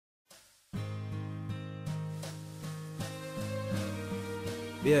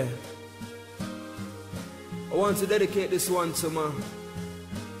Yeah. I want to dedicate this one to my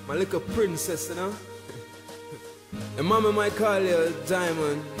little princess, you know. And mama might call you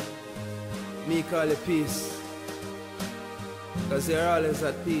Diamond, me call you Peace. Cause you're always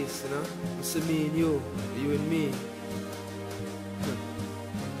at peace, you know. It's me and you and me.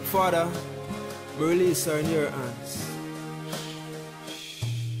 Father, we release her in your hands.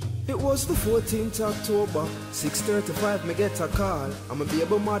 It was the 14th October, 6:35, me get a call. I'm a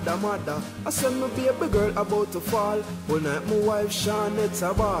baby mother. I said my baby girl about to fall. One night my wife Seanette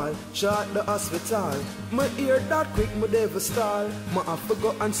a ball. Shot the hospital. My ear that quick, my devil stall. Ma have to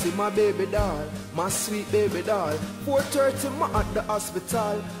go and see my baby doll. My sweet baby doll. 4:30, ma at the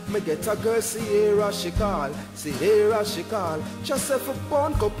hospital. Me get a girl, Ciara she call. Ciara she call. Just a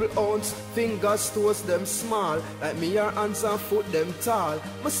pound, couple ounce. Fingers, toes them small. Like me her hands and foot them tall.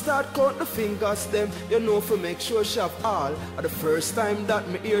 Me start count the fingers them, you know, for make sure she have all. At the first time that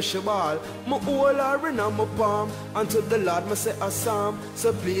me hear she ball, me hold her in my palm. And to the Lord me say a psalm.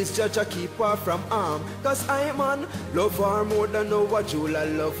 So please judge I keep her from harm. Cause I man love her more than know what Julia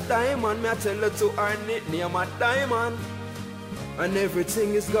love Diamond. Me I tell her to her nickname a Diamond. And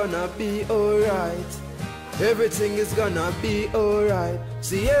everything is gonna be alright. Everything is gonna be alright.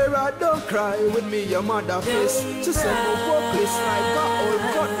 Ciara, don't cry with me, your mother face. She said no vocalist, I got all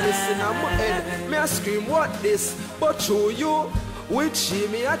cutlass in my head. Me I scream what this, but through you with she,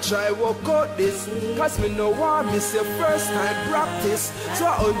 me I try work out this. Cause me no want miss your first time practice. So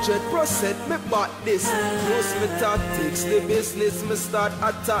 100% me bought this. Use me tactics, the business me start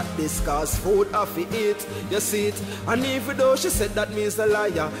attack this. Cause food I fi eat, you see it. And even though she said that me's a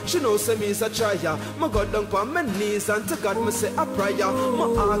liar, she knows say me's a trier. Me go down on my knees and to God me say a prayer.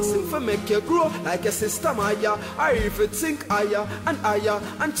 Me ask him for make you grow like your sister Maya. I even think higher and higher.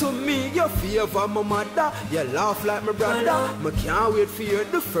 And to me you favor my mother. You laugh like my brother. Me can't wait for you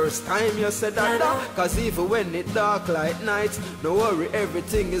the first time you said that. Cause even when it dark like night, no worry,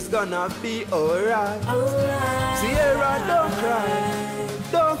 everything is gonna be alright. Ciara, don't cry,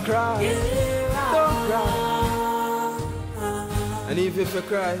 don't cry, don't cry. And even if you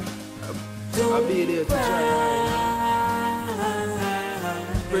cry, I'll be there to try.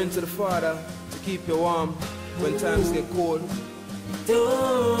 Pray to the Father to keep you warm when times get cold.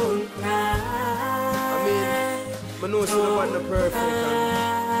 Don't cry. I know it's not about the perfect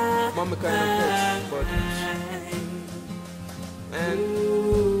and mama kind of fix, but and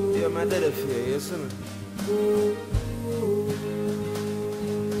yeah, my daddy for you, you see me?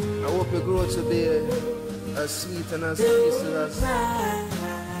 I hope you grow to be as sweet and as peaceful as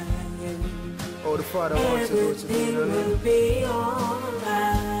how the Father wants you to grow to be, you know what I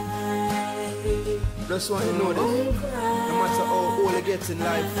mean? Just want you to know this, no matter how old you get in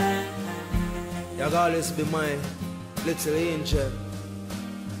life, you'll always be mine. Little angel,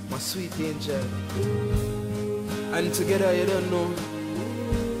 my sweet angel. And together, you don't know,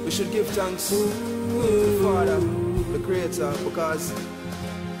 we should give thanks to the Father, the Creator, because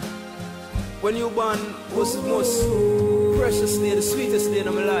when you born was the most precious day, the sweetest day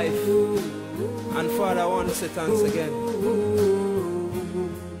of my life. And Father, I want to say thanks again.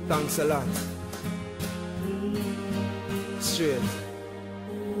 Thanks a lot. Straight.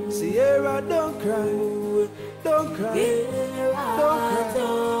 Ciara, don't cry. Don't cry, don't cry,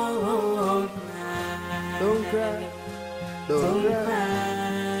 don't cry, don't cry,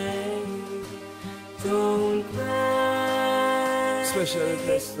 don't cry. Special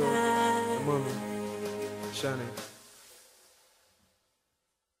request to Mommy Seanette.